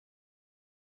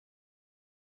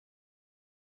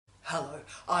Hello,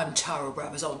 I'm Tara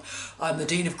Brabazon. I'm the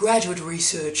Dean of Graduate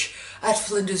Research at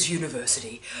Flinders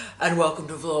University, and welcome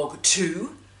to vlog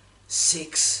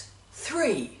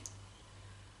 263,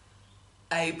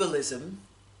 Ableism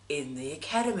in the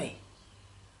Academy.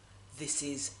 This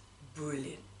is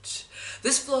brilliant.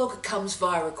 This vlog comes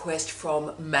via request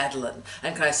from Madeline,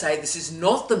 and can I say this is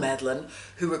not the Madeline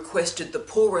who requested the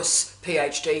porous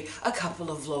PhD a couple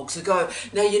of vlogs ago.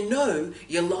 Now you know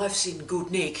your life's in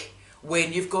good nick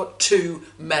when you've got two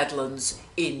Madelines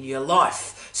in your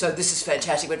life. So this is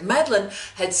fantastic. But Madeline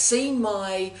had seen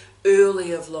my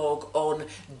earlier vlog on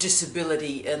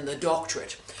disability and the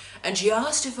doctorate, and she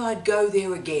asked if I'd go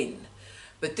there again,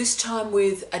 but this time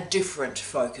with a different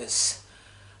focus,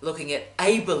 looking at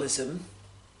ableism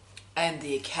and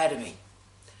the academy.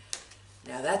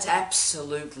 Now that's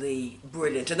absolutely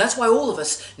brilliant, and that's why all of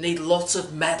us need lots of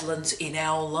Madelines in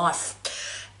our life.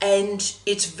 And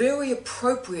it's very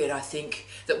appropriate, I think,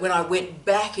 that when I went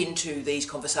back into these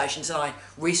conversations, and I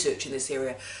research in this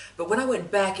area, but when I went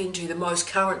back into the most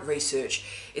current research,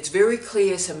 it's very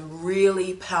clear some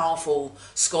really powerful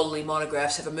scholarly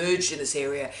monographs have emerged in this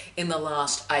area in the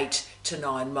last 8 to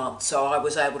 9 months. So I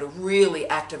was able to really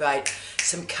activate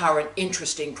some current,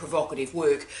 interesting, provocative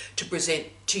work to present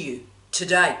to you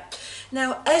today.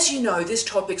 Now, as you know, this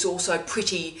topic's also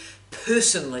pretty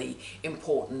personally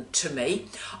important to me.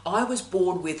 I was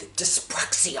born with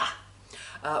dyspraxia,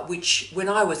 which when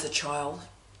I was a child,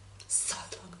 so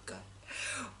long ago,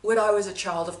 when I was a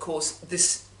child, of course,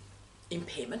 this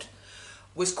impairment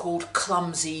was called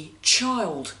clumsy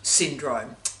child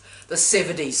syndrome. The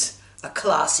 70s, a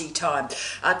classy time.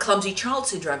 Clumsy child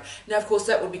syndrome. Now, of course,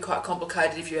 that would be quite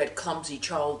complicated if you had clumsy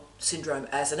child syndrome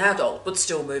as an adult, but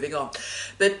still moving on.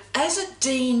 But as a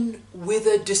dean with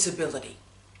a disability,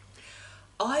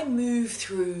 I move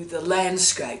through the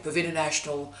landscape of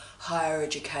international higher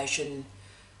education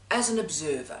as an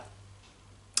observer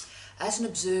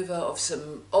of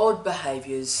some odd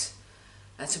behaviours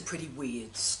and some pretty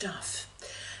weird stuff.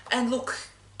 And look,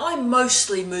 I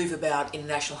mostly move about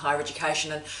international higher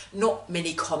education and not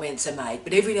many comments are made,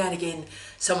 but every now and again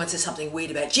someone says something weird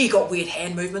about, gee, you got weird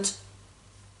hand movements.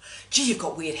 Gee, you've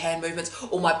got weird hand movements.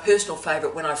 Or my personal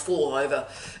favourite, when I fall over,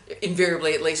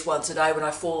 invariably at least once a day, when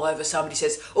I fall over, somebody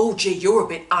says, oh, gee, you're a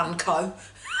bit unco.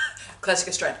 Classic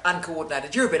Australian,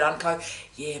 uncoordinated. You're a bit unco.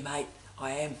 Yeah, mate,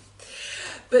 I am.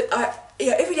 But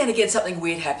every now and again something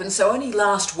weird happens. So only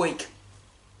last week,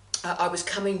 I was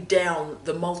coming down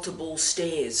the multiple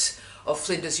stairs of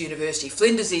Flinders University.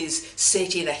 Flinders is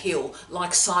set in a hill,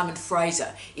 like Simon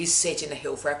Fraser is set in a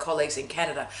hill for our colleagues in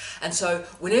Canada. And so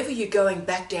whenever you're going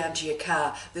back down to your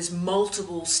car, there's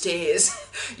multiple stairs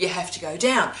you have to go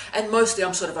down. And mostly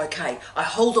I'm sort of okay. I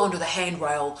hold on to the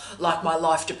handrail like my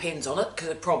life depends on it, because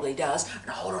it probably does,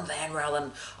 and I hold on to the handrail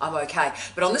and I'm okay.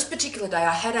 But on this particular day,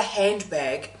 I had a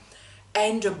handbag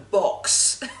and a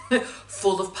box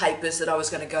full of papers that I was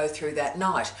going to go through that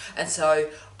night. And so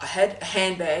I had a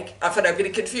handbag, I thought I'm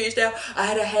getting confused now, I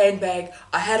had a handbag,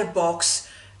 I had a box,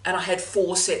 and I had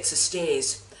 4 sets of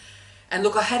stairs. And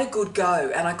look, I had a good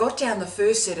go, and I got down the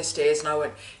first set of stairs and I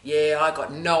went, yeah, I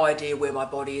got no idea where my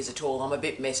body is at all, I'm a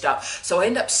bit messed up. So I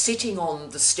end up sitting on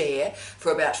the stair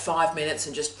for about 5 minutes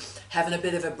and just having a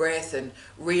bit of a breath and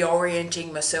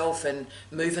reorienting myself and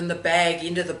moving the bag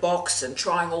into the box and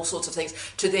trying all sorts of things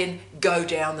to then go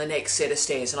down the next set of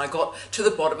stairs. And I got to the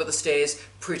bottom of the stairs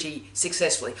pretty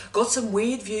successfully. Got some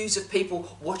weird views of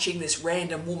people watching this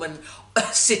random woman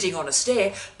sitting on a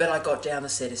stair, but I got down the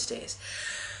set of stairs.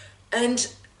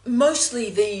 And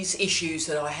mostly these issues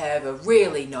that I have are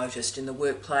rarely noticed in the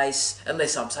workplace,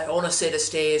 unless I'm, say, on a set of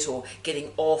stairs or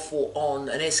getting off or on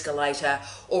an escalator,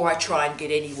 or I try and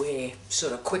get anywhere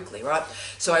sort of quickly, right?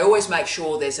 So I always make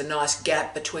sure there's a nice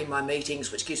gap between my meetings,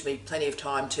 which gives me plenty of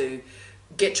time to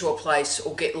get to a place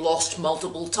or get lost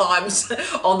multiple times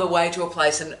on the way to a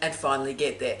place and finally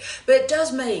get there. But it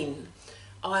does mean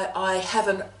I have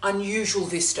an unusual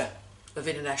vista of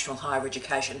international higher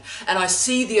education, and I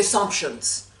see the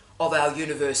assumptions of our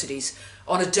universities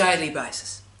on a daily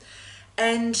basis.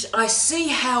 And I see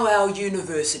how our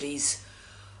universities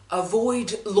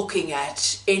avoid looking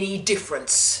at any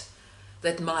difference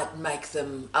that might make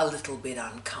them a little bit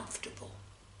uncomfortable.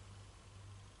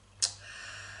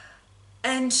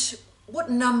 And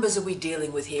what numbers are we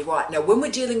dealing with here? Right, now when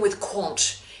we're dealing with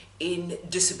quant in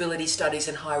disability studies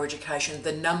and higher education,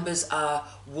 the numbers are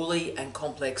woolly and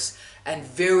complex and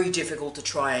very difficult to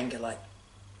triangulate,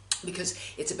 because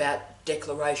it's about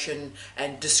declaration,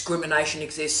 and discrimination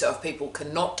exists, so if people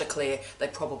cannot declare, they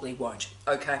probably won't,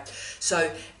 okay?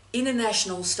 So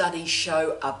international studies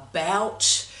show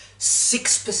about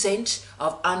 6%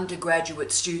 of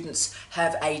undergraduate students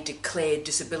have a declared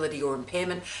disability or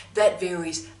impairment. That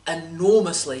varies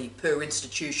enormously per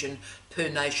institution, per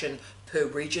nation, per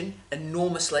region,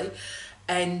 enormously.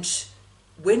 And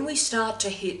when we start to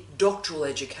hit doctoral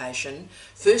education,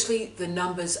 firstly, the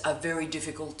numbers are very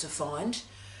difficult to find,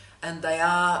 and they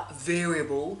are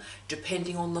variable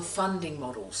depending on the funding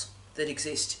models that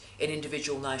exist in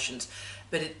individual nations.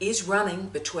 But it is running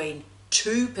between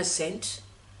 2%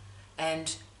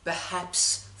 and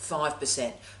perhaps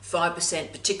 5%.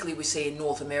 5% particularly we see in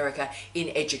North America in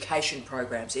education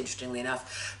programs, interestingly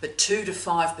enough, but 2 to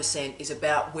 5% is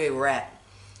about where we're at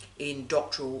in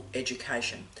doctoral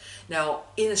education. Now,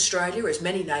 in Australia, as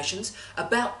many nations,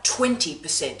 about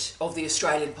 20% of the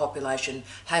Australian population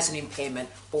has an impairment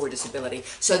or a disability.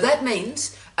 So that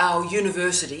means our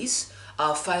universities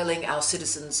are failing our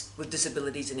citizens with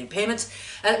disabilities and impairments,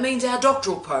 and it means our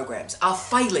doctoral programs are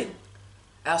failing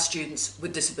our students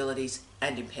with disabilities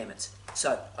and impairments.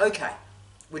 So, okay,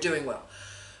 we're doing well.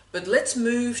 But let's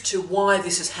move to why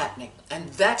this is happening, and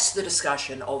that's the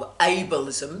discussion of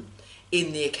ableism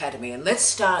in the academy. And let's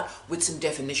start with some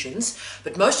definitions,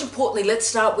 but most importantly, let's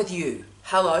start with you.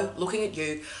 Hello, looking at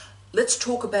you. Let's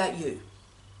talk about you.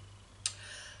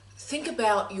 Think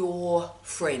about your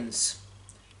friends,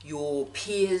 your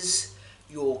peers,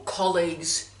 your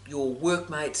colleagues, your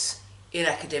workmates in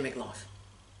academic life.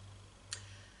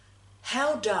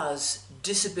 How does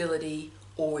disability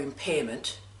or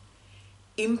impairment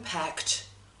impact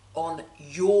on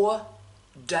your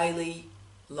daily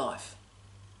life?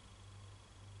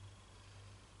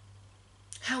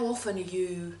 How often are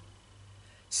you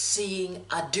seeing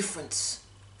a difference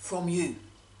from you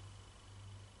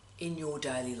in your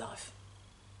daily life?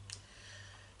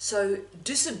 So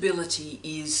disability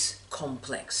is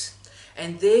complex,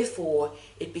 and therefore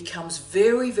it becomes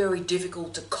very, very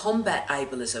difficult to combat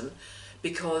ableism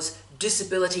because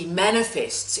disability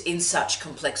manifests in such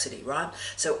complexity, right?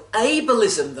 So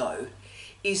ableism, though,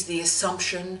 is the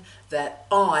assumption that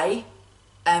I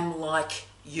am like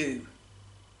you,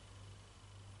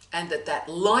 and that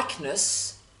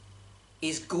likeness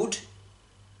is good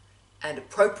and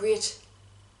appropriate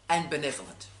and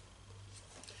benevolent.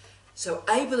 So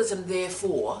ableism,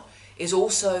 therefore, is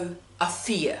also a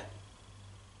fear.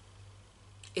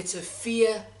 It's a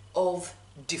fear of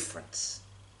difference.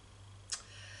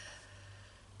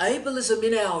 Ableism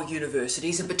in our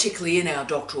universities, and particularly in our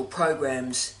doctoral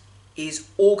programs, is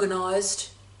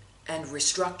organised and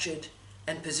restructured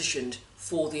and positioned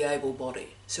for the able-bodied.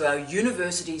 So our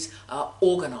universities are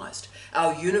organised.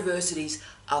 Our universities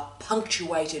are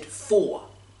punctuated for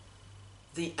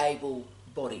the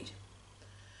able-bodied.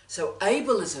 So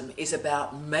ableism is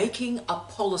about making a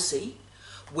policy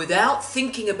without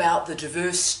thinking about the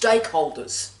diverse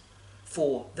stakeholders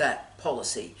for that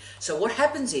policy. So what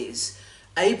happens is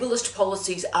ableist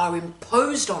policies are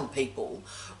imposed on people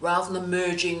rather than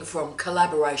emerging from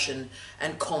collaboration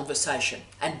and conversation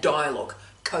and dialogue,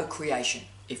 co-creation,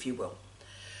 if you will.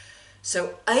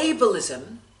 So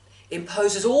ableism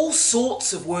imposes all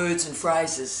sorts of words and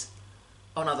phrases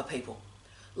on other people,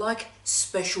 like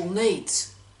special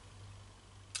needs,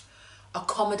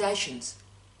 accommodations,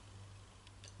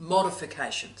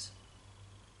 modifications.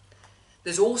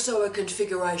 There's also a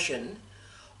configuration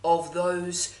of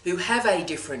those who have a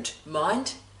different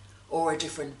mind or a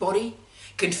different body,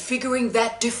 configuring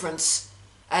that difference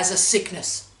as a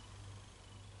sickness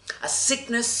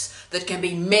that can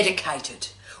be medicated,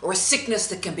 or a sickness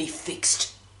that can be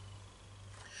fixed.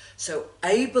 So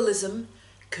ableism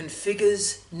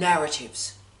configures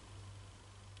narratives,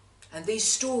 and these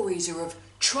stories are of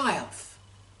triumph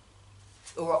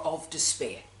or of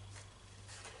despair.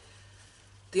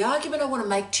 The argument I want to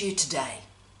make to you today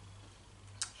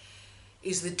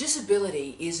is that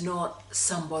disability is not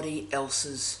somebody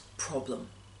else's problem.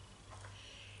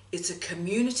 It's a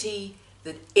community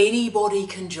that anybody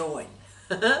can join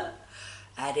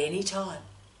at any time.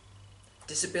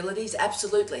 Disabilities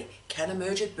absolutely can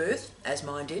emerge at birth, as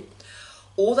mine did,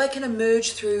 or they can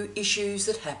emerge through issues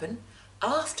that happen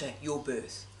after your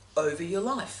birth, over your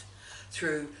life,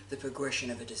 through the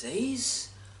progression of a disease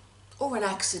or an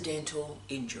accidental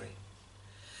injury.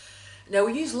 Now,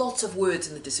 we use lots of words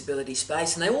in the disability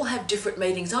space, and they all have different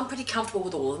meanings. I'm pretty comfortable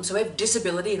with all of them. So we have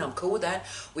disability, and I'm cool with that.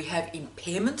 We have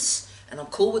impairments, and I'm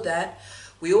cool with that.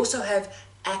 We also have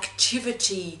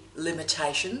activity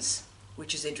limitations,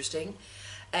 which is interesting.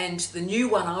 And the new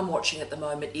one I'm watching at the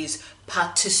moment is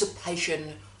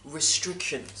participation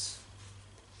restrictions.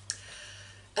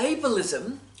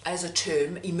 Ableism as a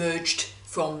term emerged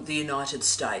from the United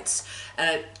States,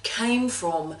 and it came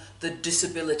from the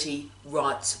disability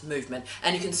rights movement,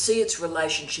 and you can see its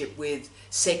relationship with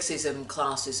sexism,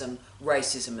 classism,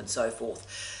 racism and so forth.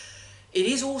 It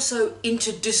is also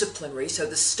interdisciplinary, so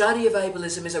the study of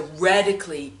ableism is a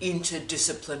radically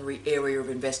interdisciplinary area of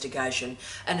investigation,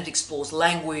 and it explores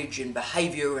language and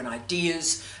behaviour and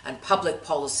ideas and public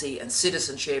policy and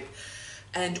citizenship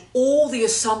and all the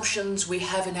assumptions we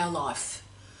have in our life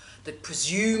that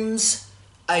presumes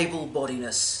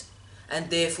able-bodiness and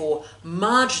therefore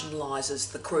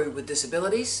marginalises the crew with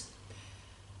disabilities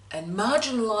and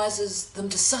marginalises them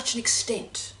to such an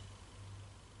extent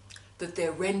that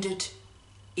they're rendered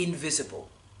invisible,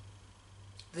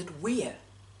 that we're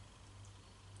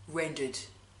rendered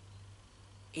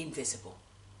invisible.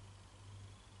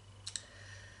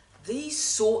 These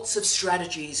sorts of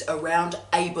strategies around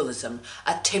ableism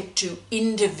attempt to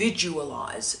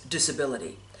individualise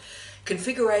disability,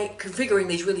 configuring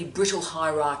these really brittle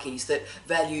hierarchies that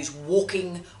values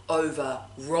walking over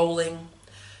rolling,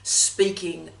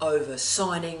 speaking over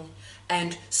signing,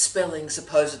 and spelling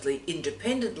supposedly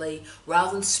independently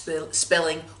rather than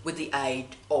spelling with the aid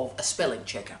of a spelling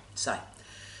checker, say.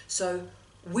 So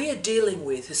we're dealing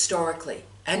with, historically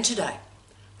and today,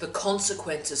 the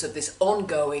consequences of this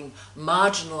ongoing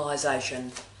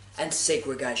marginalisation and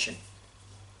segregation.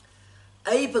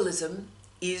 Ableism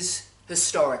is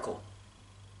historical.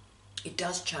 It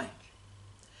does change.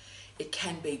 It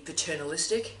can be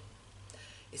paternalistic.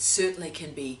 It certainly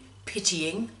can be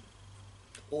pitying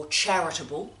or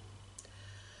charitable,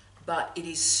 but it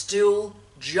is still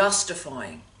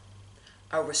justifying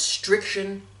a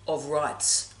restriction of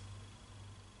rights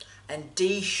and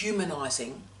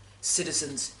dehumanising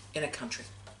citizens in a country.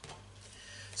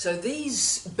 So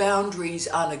these boundaries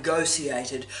are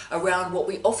negotiated around what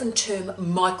we often term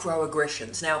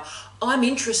microaggressions. Now, I'm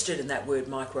interested in that word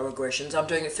microaggressions. I'm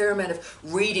doing a fair amount of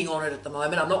reading on it at the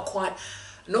moment. I'm not quite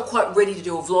ready to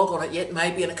do a vlog on it yet,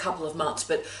 maybe in a couple of months,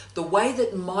 but the way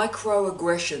that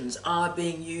microaggressions are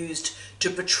being used to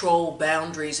patrol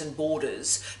boundaries and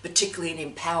borders, particularly in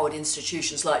empowered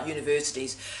institutions like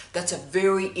universities, that's a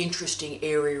very interesting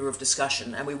area of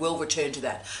discussion, and we will return to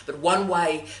that. But one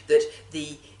way that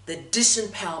the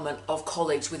disempowerment of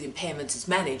colleagues with impairments is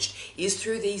managed is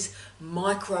through these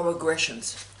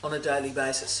microaggressions on a daily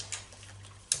basis.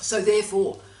 So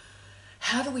therefore,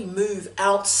 how do we move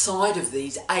outside of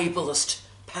these ableist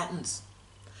patterns?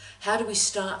 How do we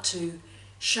start to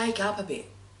shake up a bit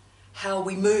how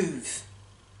we move,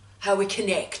 how we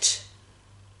connect,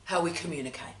 how we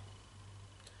communicate?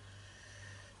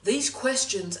 These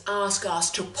questions ask us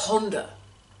to ponder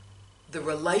the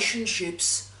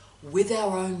relationships with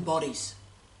our own bodies.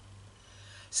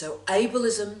 So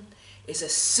ableism is a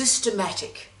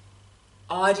systematic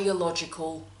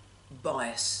ideological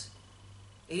bias.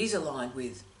 It is aligned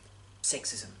with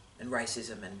sexism and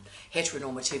racism and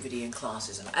heteronormativity and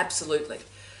classism, absolutely.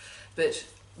 But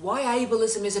why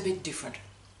ableism is a bit different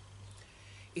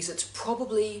is it's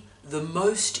probably the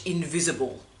most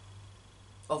invisible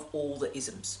of all the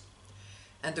isms.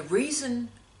 And the reason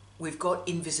we've got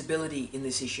invisibility in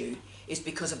this issue is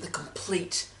because of the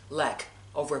complete lack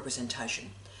of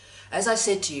representation. As I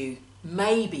said to you,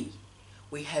 maybe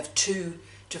we have 2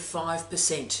 to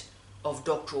 5% of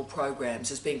doctoral programs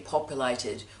as being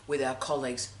populated with our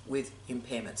colleagues with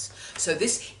impairments. So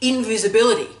this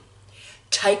invisibility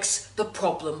takes the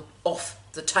problem off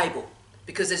the table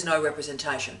because there's no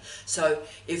representation. So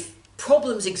if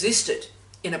problems existed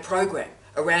in a program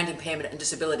around impairment and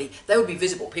disability, they would be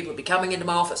visible. People would be coming into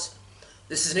my office.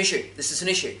 This is an issue, this is an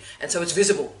issue. And so it's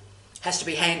visible, has to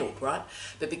be handled, right?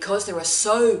 But because there are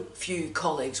so few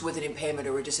colleagues with an impairment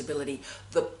or a disability,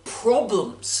 the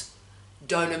problems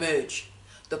don't emerge.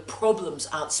 The problems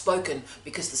aren't spoken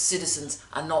because the citizens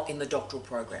are not in the doctoral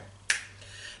program.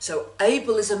 So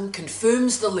ableism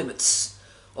confirms the limits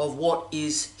of what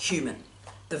is human.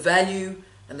 The value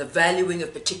and the valuing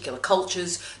of particular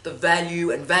cultures, the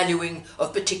value and valuing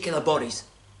of particular bodies.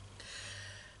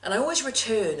 And I always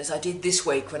return, as I did this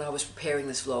week when I was preparing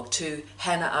this vlog, to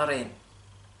Hannah Arendt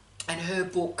and her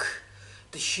book,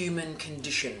 The Human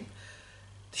Condition.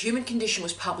 The Human Condition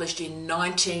was published in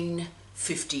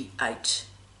 1958.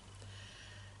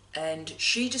 And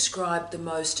she described the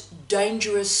most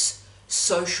dangerous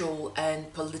social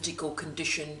and political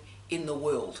condition in the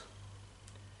world.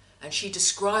 And she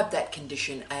described that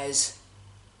condition as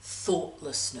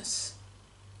thoughtlessness.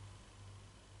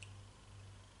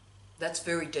 That's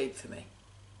very deep for me.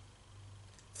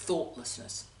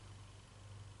 Thoughtlessness.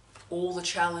 All the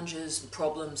challenges and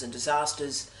problems and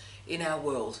disasters in our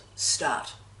world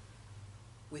start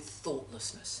with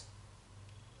thoughtlessness.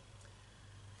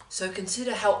 So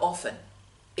consider how often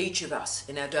each of us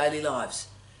in our daily lives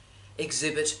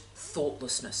exhibit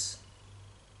thoughtlessness.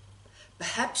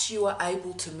 Perhaps you are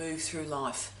able to move through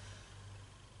life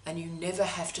and you never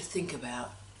have to think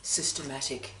about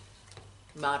systematic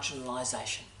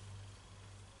marginalisation.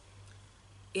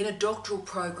 In a doctoral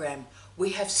program, we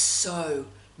have so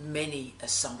many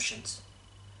assumptions,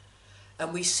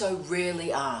 and we so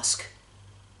rarely ask,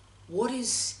 what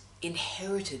is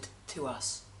inherited to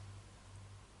us?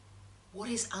 What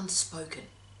is unspoken?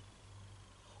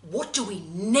 What do we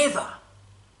never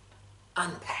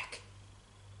unpack?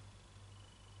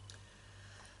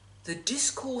 The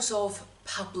discourse of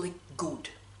public good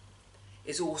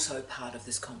is also part of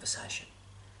this conversation,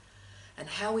 and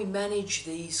how we manage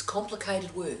these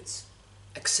complicated words,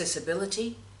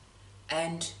 accessibility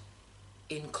and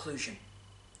inclusion.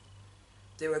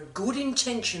 There are good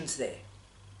intentions there.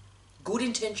 Good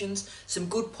intentions, some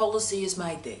good policy is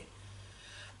made there.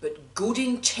 But good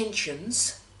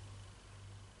intentions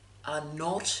are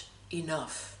not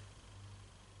enough.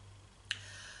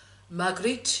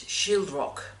 Marguerite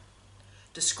Schildrock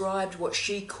described what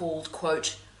she called,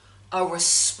 quote, a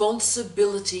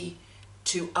responsibility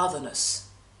to otherness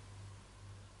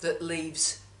that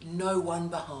leaves no one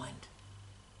behind,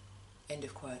 end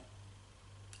of quote.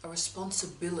 A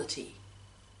responsibility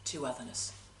to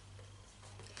otherness.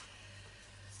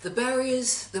 The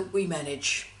barriers that we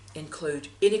manage include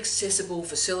inaccessible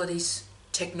facilities,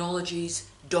 technologies,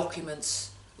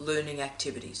 documents, learning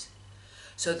activities.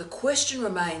 So the question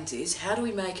remains is, how do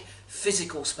we make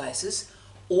physical spaces,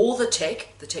 all the tech,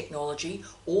 the technology,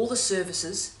 all the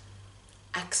services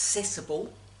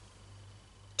accessible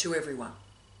to everyone?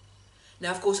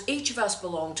 Now, of course, each of us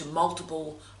belong to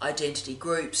multiple identity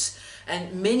groups,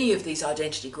 and many of these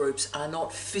identity groups are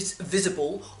not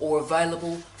visible or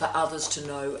available for others to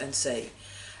know and see.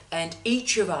 And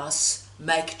each of us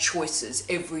make choices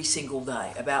every single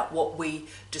day about what we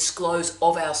disclose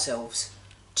of ourselves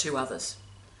to others.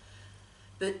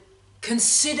 But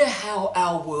consider how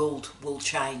our world will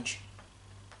change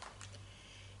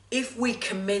if we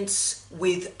commence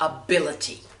with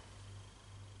ability,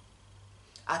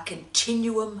 a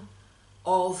continuum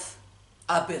of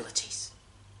abilities.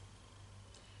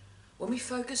 When we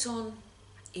focus on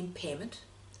impairment,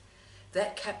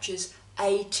 that captures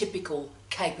atypical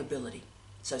capability,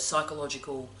 so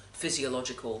psychological,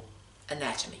 physiological,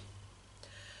 anatomy.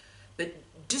 But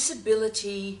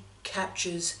disability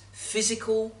captures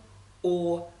physical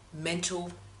or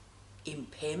mental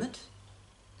impairment.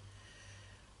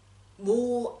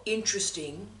 More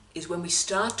interesting is when we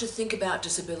start to think about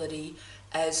disability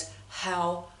as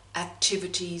how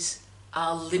activities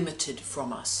are limited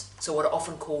from us. So what are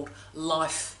often called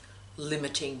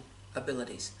life-limiting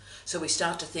abilities. So we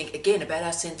start to think again about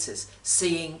our senses,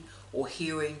 seeing or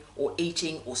hearing or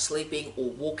eating or sleeping or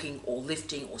walking or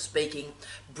lifting or speaking,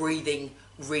 breathing,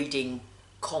 reading,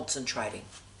 concentrating.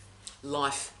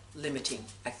 Life-limiting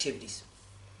activities.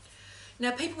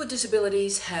 Now, people with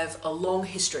disabilities have a long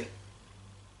history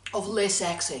of less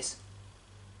access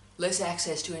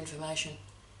to information,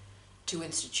 to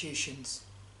institutions,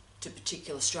 to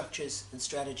particular structures and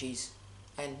strategies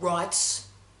and rights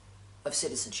of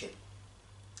citizenship.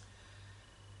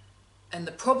 And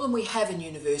the problem we have in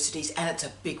universities, and it's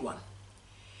a big one,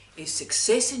 is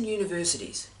success in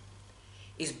universities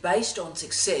is based on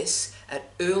success at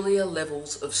earlier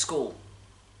levels of school.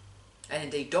 And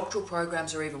indeed, doctoral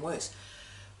programs are even worse.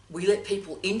 We let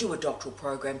people into a doctoral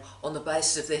program on the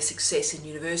basis of their success in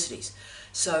universities.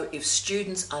 So if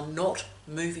students are not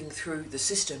moving through the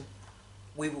system,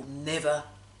 we will never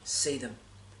see them.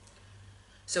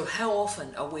 So how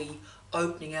often are we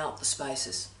opening out the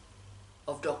spaces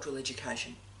of doctoral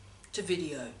education to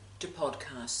video, to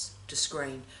podcasts, to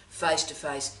screen,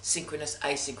 face-to-face, synchronous,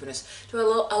 asynchronous, to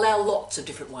allow lots of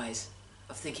different ways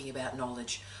of thinking about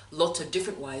knowledge, lots of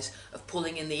different ways of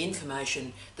pulling in the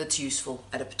information that's useful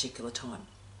at a particular time.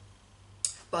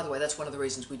 By the way, that's one of the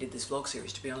reasons we did this vlog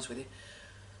series, to be honest with you,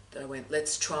 that I went,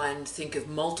 let's try and think of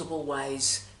multiple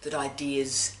ways that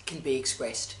ideas can be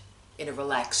expressed in a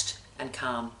relaxed and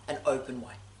calm and open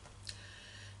way.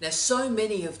 Now, so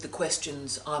many of the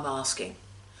questions I'm asking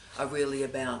are really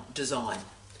about design.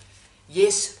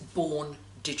 Yes, born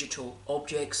digital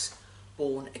objects,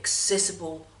 born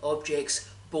accessible objects,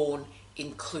 born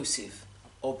inclusive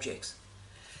objects.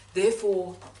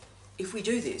 Therefore, if we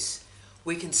do this,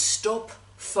 we can stop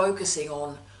focusing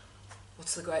on,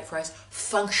 what's the great phrase,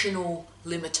 functional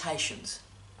limitations.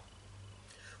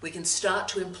 We can start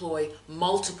to employ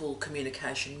multiple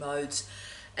communication modes,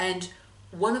 and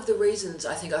one of the reasons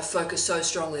I think I focus so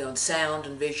strongly on sound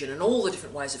and vision and all the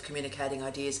different ways of communicating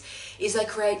ideas is they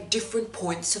create different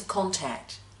points of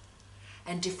contact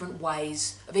and different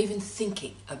ways of even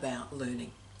thinking about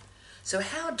learning. So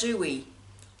how do we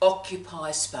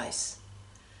occupy space?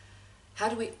 How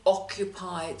do we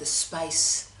occupy the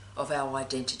space of our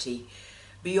identity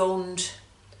beyond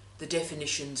the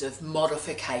definitions of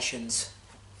modifications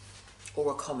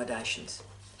or accommodations?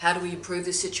 How do we improve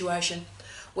this situation?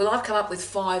 Well, I've come up with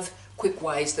 5 quick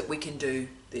ways that we can do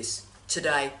this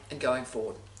today and going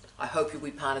forward. I hope you'll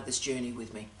be part of this journey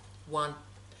with me. 1,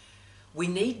 we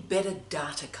need better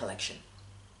data collection.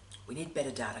 We need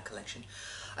better data collection.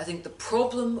 I think the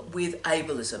problem with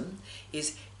ableism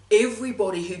is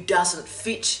everybody who doesn't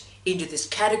fit into this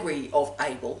category of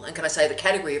able, and can I say the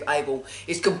category of able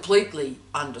is completely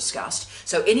undiscussed,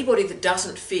 so anybody that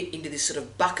doesn't fit into this sort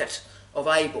of bucket of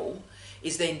able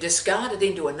is then discarded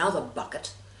into another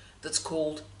bucket that's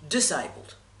called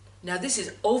disabled. Now this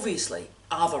is obviously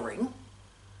othering,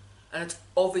 and it's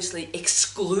obviously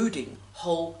excluding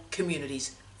whole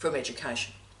communities from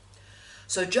education.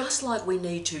 So just like we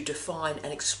need to define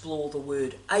and explore the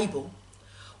word able,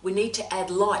 we need to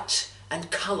add light and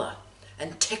colour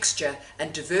and texture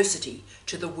and diversity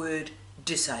to the word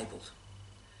disabled.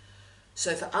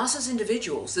 So for us as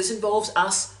individuals, this involves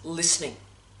us listening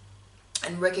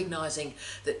and recognising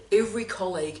that every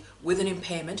colleague with an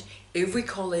impairment, every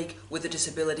colleague with a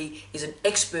disability is an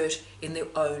expert in their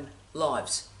own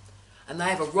lives. And they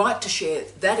have a right to share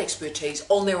that expertise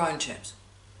on their own terms.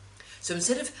 So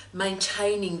instead of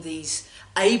maintaining these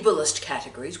ableist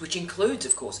categories, which includes,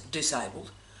 of course, disabled,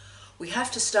 we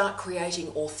have to start creating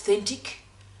authentic,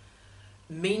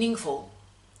 meaningful,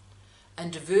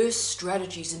 and diverse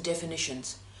strategies and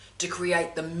definitions to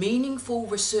create the meaningful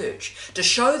research to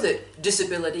show that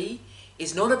disability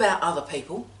is not about other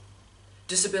people,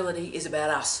 disability is about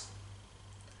us.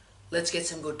 Let's get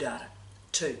some good data.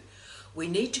 2, we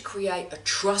need to create a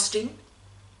trusting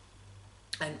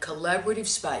and collaborative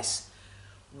space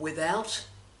without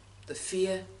the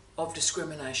fear of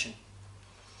discrimination.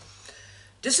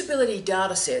 Disability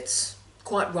data sets,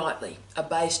 quite rightly, are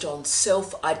based on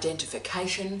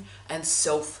self-identification and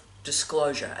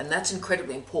self-disclosure, and that's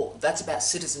incredibly important. That's about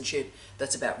citizenship,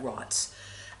 that's about rights.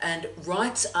 And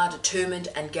rights are determined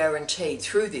and guaranteed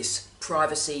through this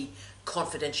privacy,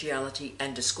 confidentiality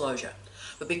and disclosure.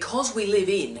 But because we live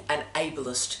in an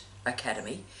ableist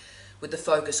academy, with the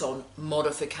focus on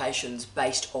modifications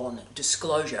based on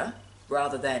disclosure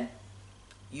rather than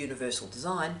universal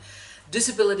design,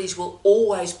 disabilities will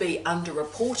always be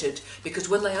underreported because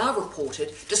when they are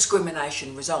reported,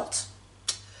 discrimination results.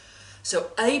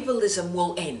 So ableism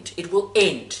will end. It will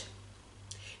end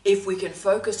if we can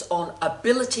focus on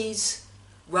abilities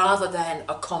rather than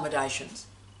accommodations,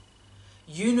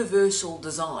 universal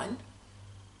design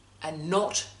and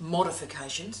not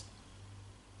modifications,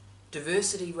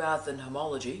 diversity rather than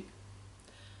homology,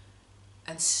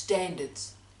 and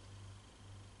standards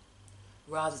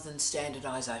rather than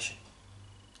standardisation.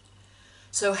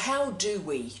 So how do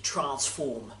we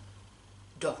transform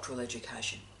doctoral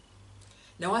education?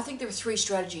 Now I think there are 3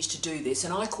 strategies to do this,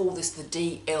 and I call this the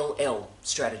DLL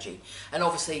strategy. And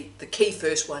obviously the key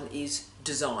first one is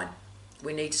design.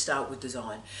 We need to start with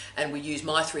design. And we use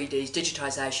my 3 Ds: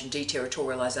 digitisation,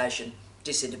 deterritorialisation,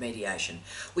 disintermediation.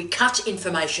 We cut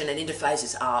information and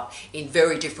interfaces up in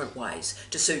very different ways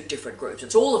to suit different groups.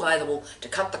 It's all available to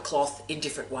cut the cloth in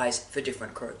different ways for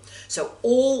different groups. So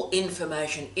all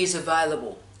information is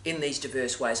available in these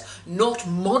diverse ways, not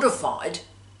modified,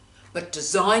 but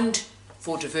designed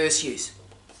for diverse use.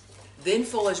 Then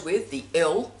follows with the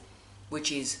L,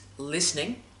 which is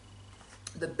listening.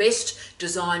 The best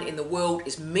design in the world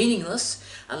is meaningless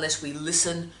unless we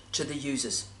listen to the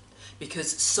users.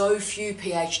 Because so few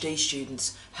PhD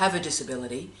students have a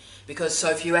disability, because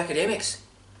so few academics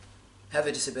have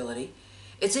a disability,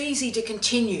 it's easy to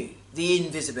continue the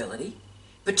invisibility,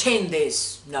 pretend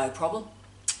there's no problem,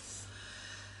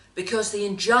 because the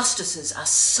injustices are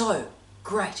so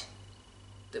great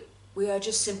that we are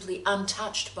just simply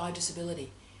untouched by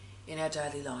disability in our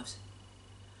daily lives.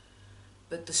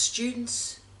 But the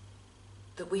students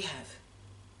that we have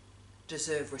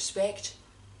deserve respect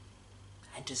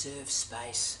and deserve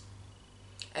space.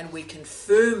 And we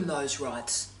confirm those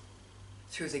rights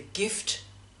through the gift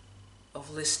of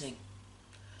listening,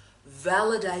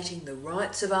 validating the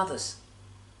rights of others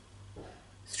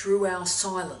through our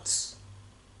silence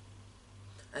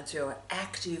and through our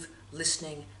active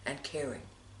listening and caring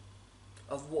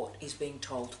of what is being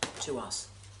told to us.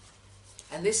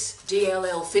 And this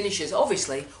DLL finishes,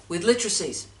 obviously, with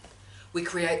literacies. We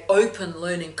create open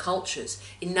learning cultures,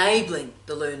 enabling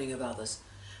the learning of others.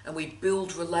 And we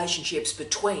build relationships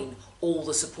between all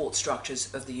the support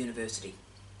structures of the university.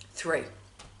 3,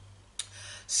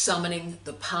 summoning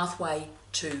the pathway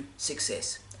to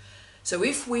success. So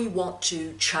if we want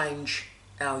to change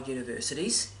our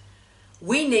universities,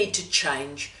 we need to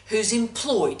change who's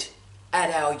employed at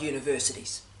our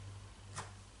universities.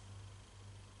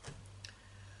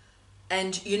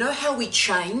 And you know how we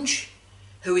change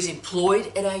who is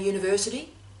employed at our university?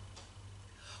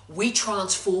 We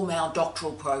transform our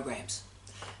doctoral programs.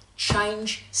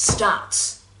 Change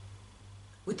starts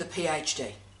with the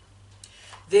PhD.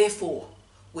 Therefore,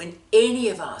 when any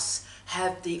of us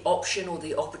have the option or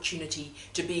the opportunity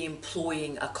to be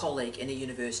employing a colleague in a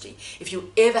university, if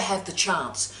you ever have the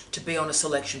chance to be on a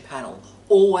selection panel,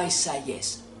 always say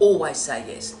yes. Always say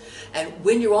yes. And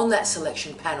when you're on that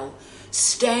selection panel,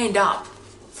 stand up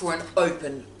for an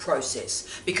open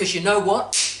process. Because you know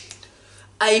what?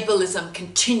 Ableism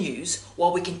continues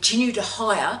while we continue to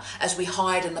hire as we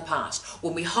hired in the past.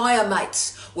 When we hire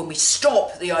mates, when we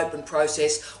stop the open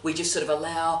process, we just sort of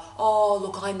allow, oh,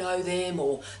 look, I know them,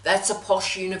 or that's a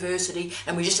posh university,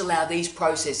 and we just allow these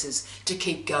processes to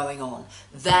keep going on.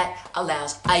 That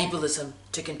allows ableism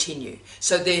to continue.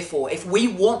 So therefore, if we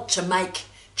want to make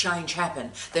change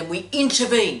happen, then we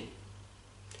intervene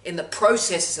in the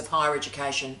processes of higher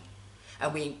education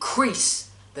and we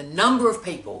increase the number of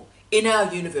people in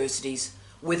our universities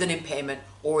with an impairment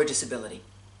or a disability.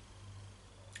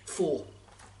 4,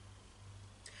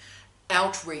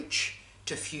 outreach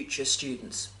to future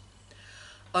students.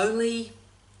 Only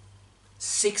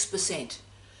 6%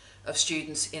 of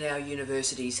students in our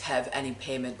universities have an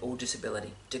impairment or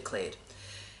disability declared.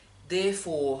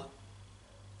 Therefore,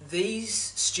 these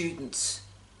students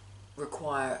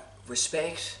require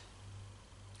respect,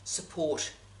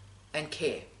 support and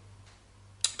care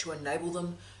to enable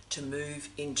them to move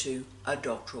into a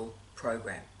doctoral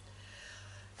program.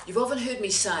 You've often heard me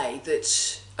say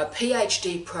that a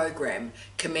PhD program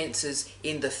commences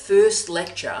in the first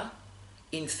lecture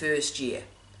in first year,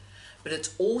 but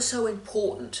it's also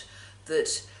important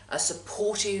that a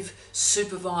supportive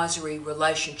supervisory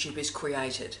relationship is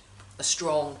created, a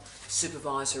strong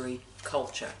supervisory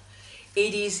culture.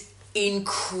 It is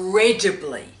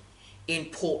incredibly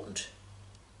important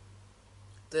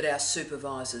that our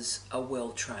supervisors are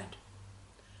well trained,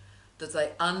 that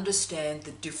they understand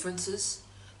the differences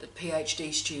that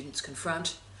PhD students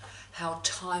confront, how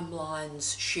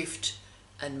timelines shift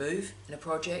and move in a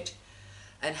project,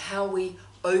 and how we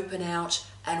open out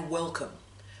and welcome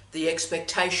the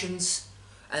expectations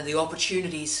and the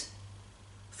opportunities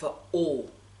for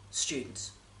all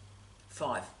students.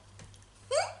 5,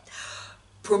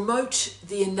 promote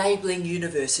the enabling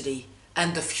university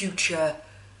and the future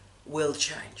will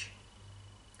change.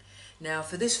 Now,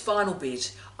 for this final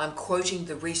bit, I'm quoting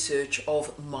the research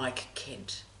of Mike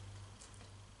Kent.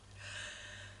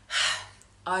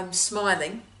 I'm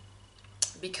smiling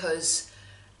because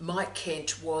Mike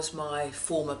Kent was my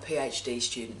former PhD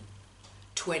student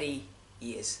 20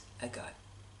 years ago.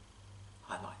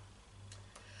 Hi, Mike.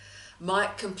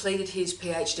 Mike completed his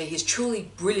PhD, his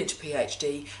truly brilliant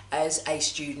PhD, as a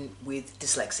student with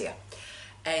dyslexia.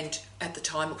 And at the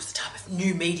time, it was the time of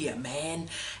new media, man.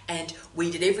 And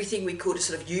we did everything we could to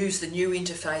sort of use the new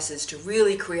interfaces to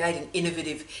really create an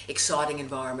innovative, exciting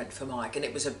environment for Mike. And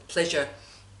it was a pleasure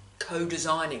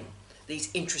co-designing these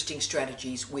interesting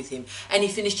strategies with him. And he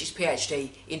finished his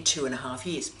PhD in 2.5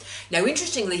 years. Now,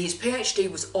 interestingly, his PhD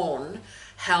was on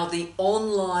how the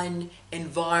online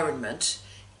environment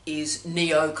is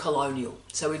neo-colonial.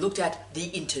 So we looked at the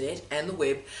internet and the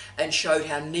web and showed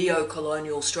how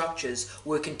neo-colonial structures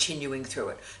were continuing through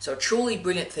it. So a truly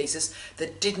brilliant thesis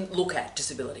that didn't look at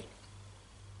disability.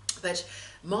 But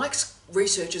Mike's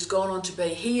research has gone on to be,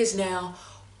 he is now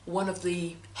one of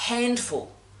the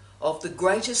handful of the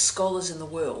greatest scholars in the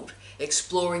world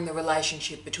exploring the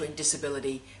relationship between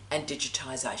disability and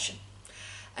digitisation.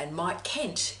 And Mike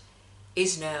Kent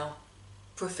is now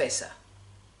Professor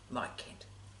Mike Kent.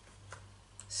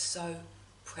 So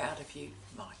proud of you,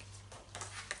 Mike.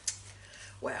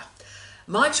 Wow.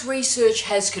 Mike's research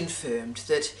has confirmed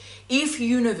that if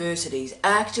universities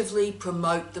actively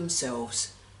promote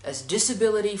themselves as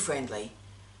disability friendly,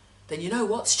 then you know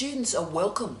what? Students are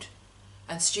welcomed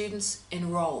and students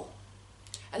enrol.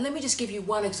 And let me just give you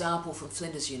one example from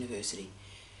Flinders University.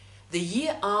 The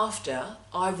year after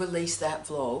I released that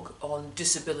vlog on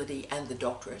disability and the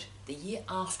doctorate, the year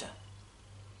after,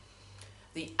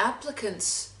 the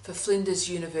applicants for Flinders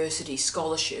University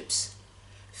scholarships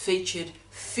featured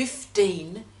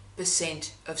 15%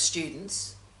 of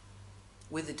students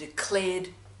with a declared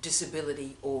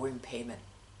disability or impairment.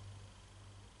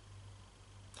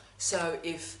 So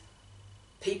if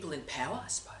people in power, I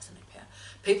suppose I'm in power,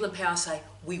 people in power say,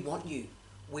 we want you,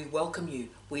 we welcome you,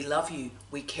 we love you,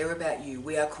 we care about you,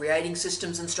 we are creating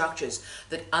systems and structures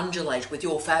that undulate with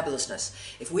your fabulousness.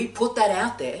 If we put that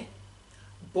out there,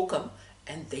 book them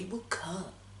and they will come.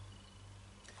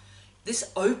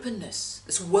 This openness,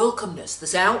 this welcomeness,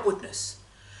 this outwardness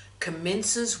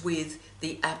commences with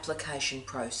the application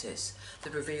process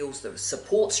that reveals the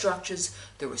support structures,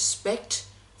 the respect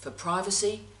for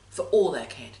privacy for all our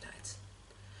candidates.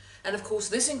 And of course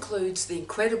this includes the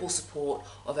incredible support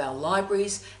of our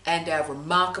libraries and our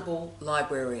remarkable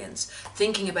librarians,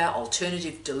 thinking about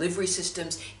alternative delivery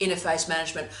systems, interface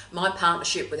management. My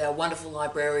partnership with our wonderful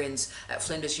librarians at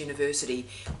Flinders University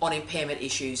on impairment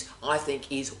issues I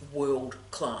think is world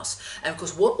class. And of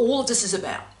course what all of this is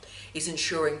about is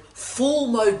ensuring full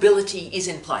mobility is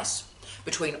in place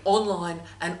between online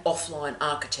and offline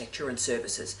architecture and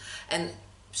services, and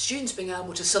students being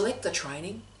able to select the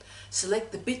training,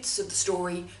 select the bits of the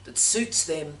story that suits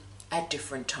them at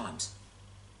different times.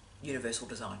 Universal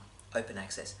design, open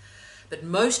access. But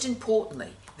most importantly,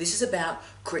 this is about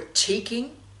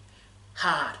critiquing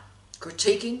hard,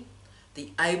 critiquing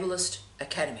the ableist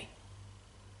academy.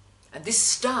 And this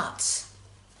starts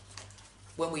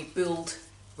when we build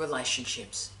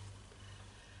relationships.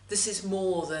 This is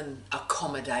more than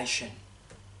accommodation.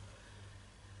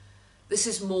 This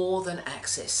is more than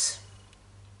access.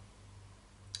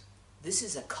 This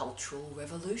is a cultural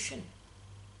revolution.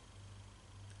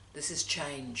 This is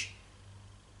change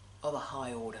of a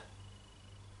high order.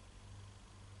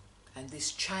 And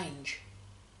this change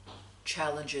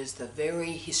challenges the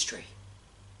very history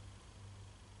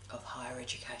of higher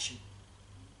education.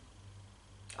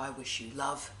 I wish you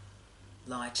love,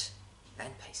 light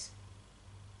and peace.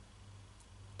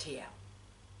 Tea out.